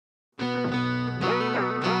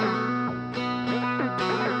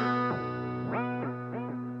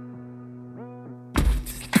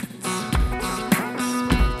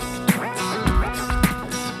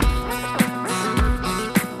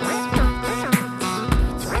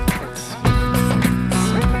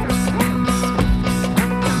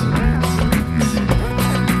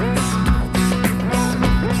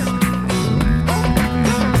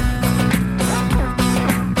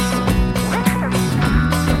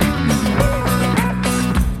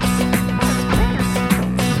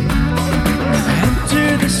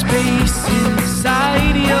space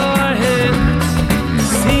inside your head.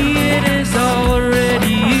 See it is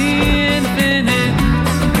already infinite,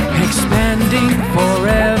 expanding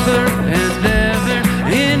forever and ever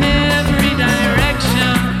in every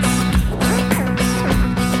direction.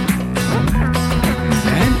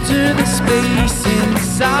 Enter the space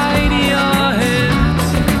inside your head.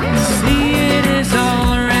 See it is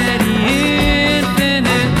already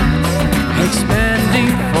infinite,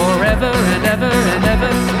 expanding forever and ever and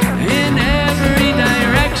ever in every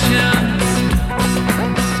direction.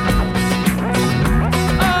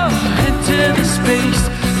 Oh, enter the space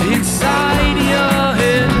inside your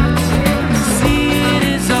head. See it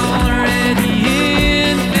is already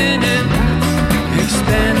infinite,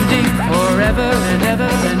 expanding forever and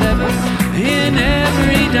ever and ever in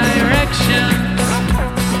every direction.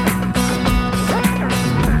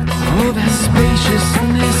 Oh, that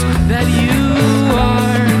spaciousness that you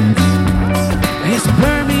are is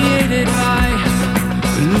permeated by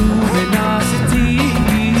luminosity.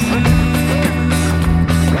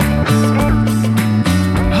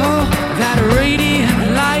 Oh, that radiant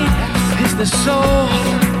light is the soul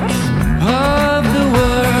of the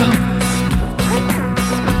world.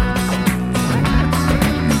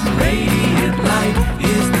 Radiant light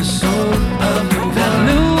is the soul of the world. That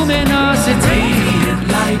luminosity, radiant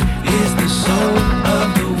light is the soul of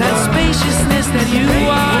the world. That spaciousness that you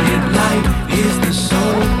are, radiant light is the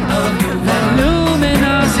soul of the world. That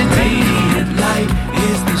luminosity, radiant light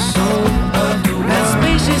is the soul of the world. That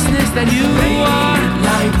spaciousness that you are, radiant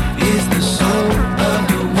light is the soul of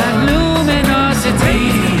the world. That luminosity,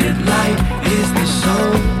 radiant light is the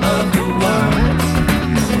soul of the world.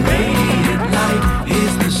 Radiant light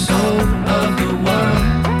is the soul of the world.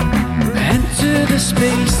 Enter the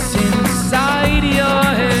space inside your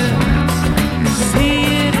head. See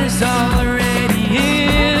it is already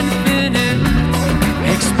infinite,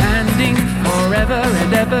 expanding forever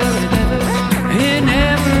and ever and ever in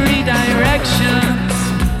every direction.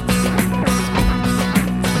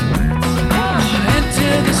 Oh,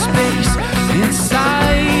 enter the space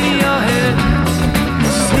inside your head.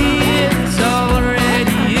 See it is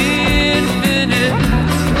already infinite,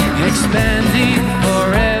 expanding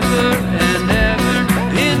forever and ever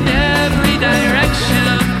in every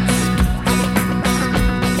direction.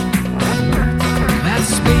 That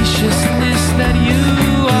spaciousness that you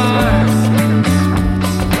are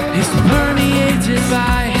is permeated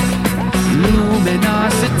by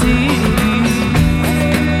luminosity.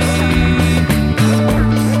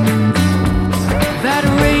 That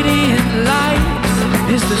radiant light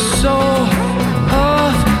is the soul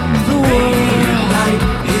of the world. Light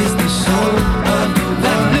is the soul of the world.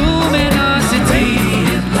 That luminosity,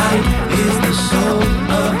 radiant light is the soul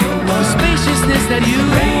of the world. The spaciousness that you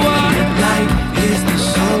are, radiant light is the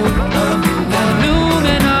soul of the world. That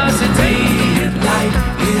luminosity, radiant light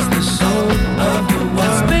is the soul of the world.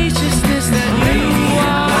 That spaciousness that you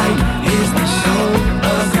are, radiant light is the soul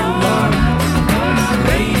of the world.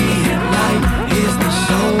 Radiant light is the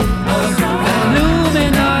soul of the world. That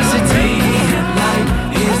luminosity, radiant light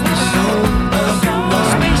is the soul of the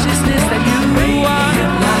world. Spaciousness that you are,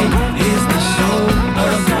 radiant light is the soul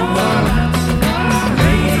of the world.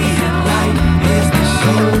 Radiant light is the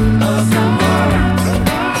soul of the world.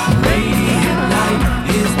 Radiant light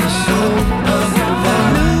is the soul of the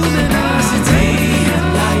world. Luminosity, radiant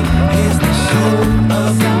light is the soul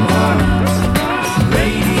of the world.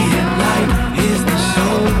 Radiant light is the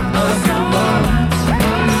soul of the world.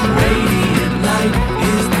 Radiant light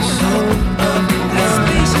is the soul of the world. That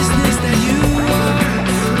spaciousness that you are.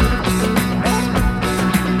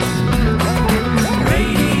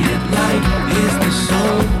 Radiant light is the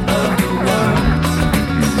soul of the world.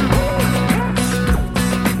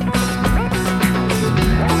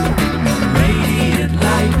 Radiant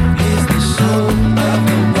light is the soul of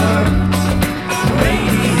the world.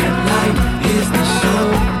 Radiant light is the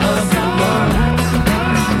soul of the world.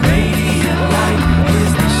 Radiant light is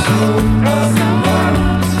the soul of the world.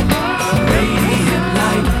 Radiant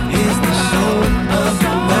light is the soul of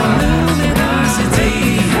the world. Luminosity,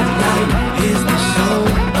 radiant light is the soul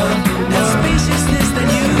of the world. That spaciousness that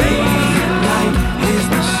you are, radiant light is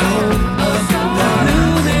the soul of the world.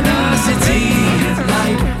 Luminosity, radiant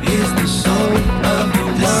light is the soul of the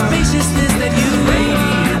world. The spaciousness that you are,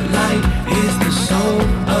 radiant light is the soul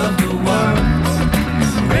of the world.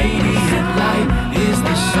 Radiant light is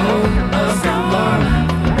the soul of the world.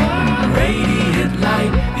 Radiant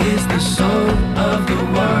light is the soul of the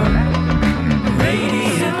world.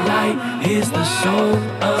 Radiant light is the soul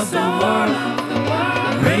of the world.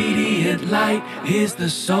 Radiant light is the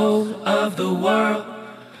soul of the world.